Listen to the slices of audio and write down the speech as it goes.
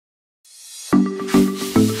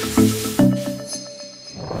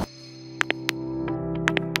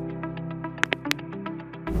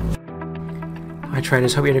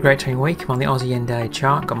traders, hope you had a great trading week. I'm on the Aussie Yen daily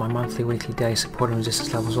chart, got my monthly, weekly, day support and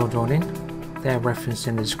resistance levels all drawn in. They're referenced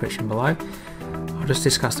in the description below. I'll just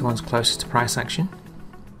discuss the ones closest to price action.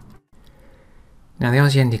 Now the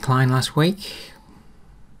Aussie Yen declined last week.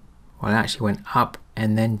 Well, it actually went up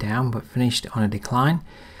and then down, but finished on a decline.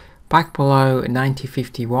 Back below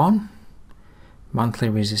 90.51, monthly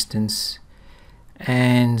resistance,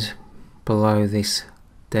 and below this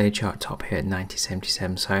daily chart top here at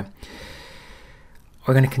 90.77. So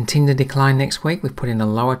we're going to continue the decline next week. We've put in a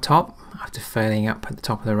lower top after failing up at the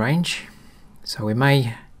top of the range. So we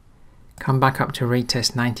may come back up to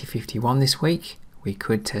retest 90.51 this week. We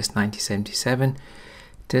could test 90.77.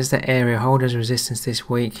 Does the area hold as resistance this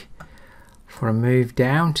week for a move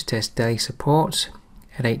down to test daily support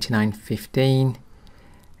at 89.15?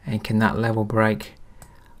 And can that level break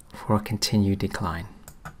for a continued decline?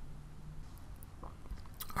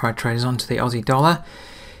 Alright traders, on to the Aussie dollar.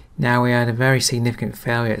 Now we had a very significant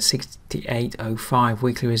failure at 68.05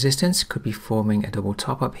 weekly resistance. Could be forming a double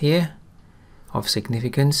top up here of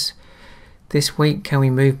significance. This week, can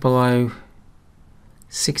we move below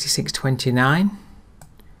 66.29?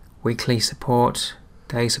 Weekly support,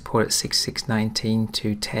 daily support at 66.19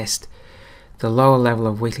 to test the lower level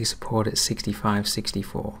of weekly support at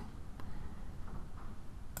 65.64.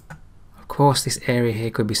 Of course, this area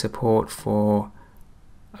here could be support for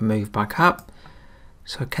a move back up.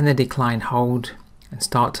 So can the decline hold and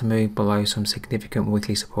start to move below some significant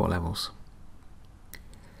weekly support levels?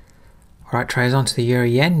 Alright traders, on to the Euro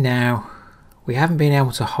Yen. Now we haven't been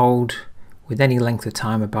able to hold with any length of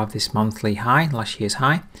time above this monthly high, last year's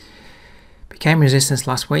high. Became resistance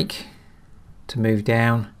last week to move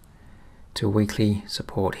down to weekly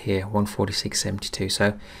support here, 146.72.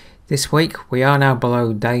 So this week we are now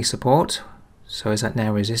below daily support. So is that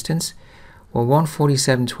now resistance? Well,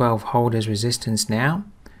 147.12 hold as resistance now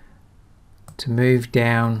to move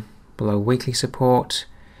down below weekly support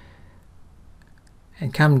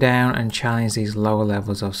and come down and challenge these lower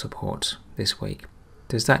levels of support this week.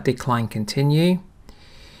 Does that decline continue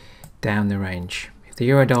down the range? If the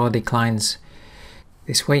euro dollar declines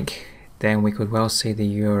this week, then we could well see the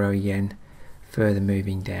euro yen further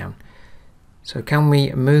moving down. So can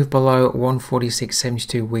we move below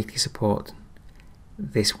 146.72 weekly support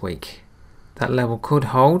this week? That level could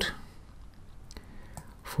hold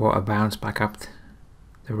for a bounce back up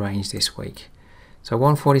the range this week. So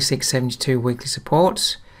 146.72 weekly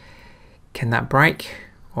supports, can that break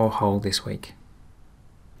or hold this week?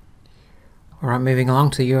 Alright, moving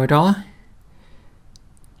along to the euro dollar.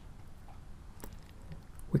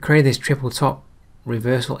 We created this triple top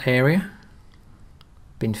reversal area,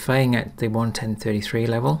 been failing at the 110.33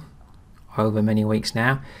 level over many weeks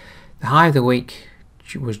now. The high of the week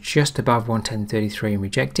was just above 110.33 and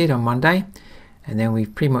rejected on Monday, and then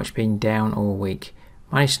we've pretty much been down all week.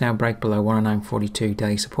 Managed to now break below 109.42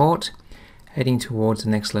 daily support, heading towards the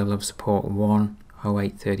next level of support,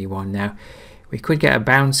 108.31. Now we could get a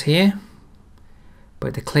bounce here,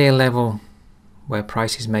 but the clear level where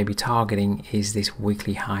prices may be targeting is this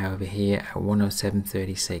weekly high over here at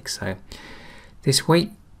 107.36. So this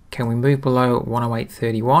week, can we move below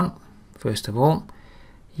 108.31? First of all,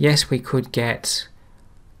 yes, we could get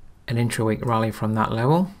an intra-week rally from that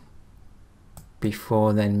level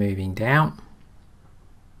before then moving down.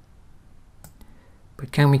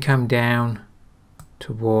 But can we come down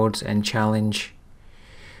towards and challenge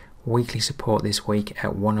weekly support this week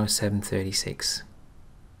at 107.36?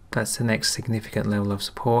 That's the next significant level of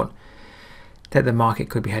support that the market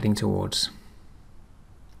could be heading towards.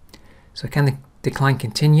 So can the decline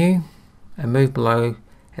continue and move below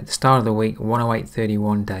at the start of the week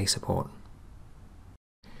 108.31 day support?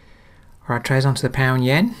 Alright traders, on to the pound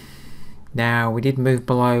yen. Now we did move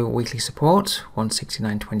below weekly support,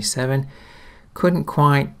 169.27. Couldn't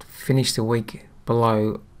quite finish the week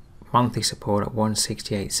below monthly support at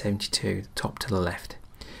 168.72, top to the left.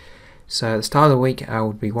 So at the start of the week I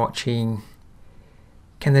would be watching,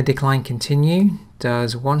 can the decline continue?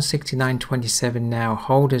 Does 169.27 now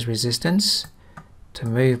hold as resistance to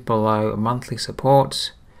move below monthly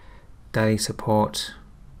support, daily support,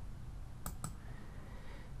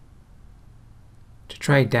 to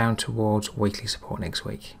trade down towards weekly support next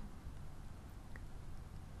week?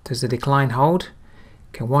 Does the decline hold?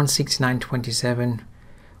 Can 169.27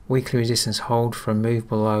 weekly resistance hold for a move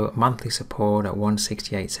below monthly support at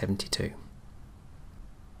 168.72?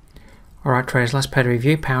 Alright traders, last pair to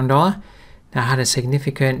review. Pound dollar now had a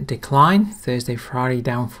significant decline Thursday, Friday,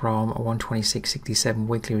 down from 126.67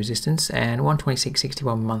 weekly resistance and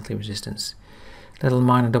 126.61 monthly resistance. Little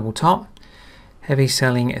minor double top, heavy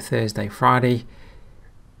selling Thursday, Friday,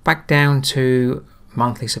 back down to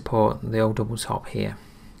monthly support, the old double top here,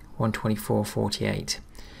 124.48.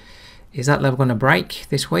 Is that level going to break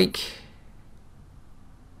this week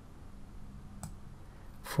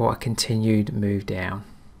for a continued move down?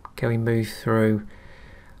 Can we move through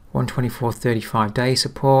 124.35 day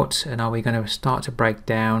support, and are we going to start to break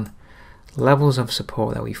down levels of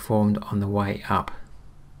support that we formed on the way up?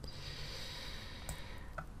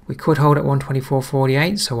 We could hold at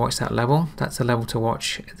 124.48, so watch that level. That's the level to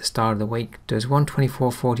watch at the start of the week. Does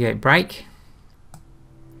 124.48 break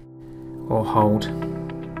or hold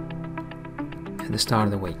at the start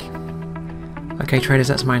of the week? Okay traders,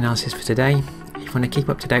 that's my analysis for today. If you want to keep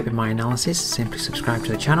up to date with my analysis, simply subscribe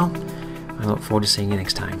to the channel. I look forward to seeing you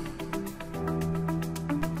next time.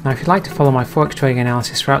 Now if you'd like to follow my Forex trading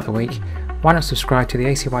analysis throughout the week, why not subscribe to the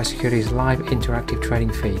ACY Securities live interactive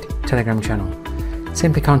trading feed Telegram channel.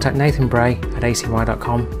 Simply contact Nathan.bray at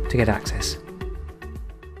acy.com to get access.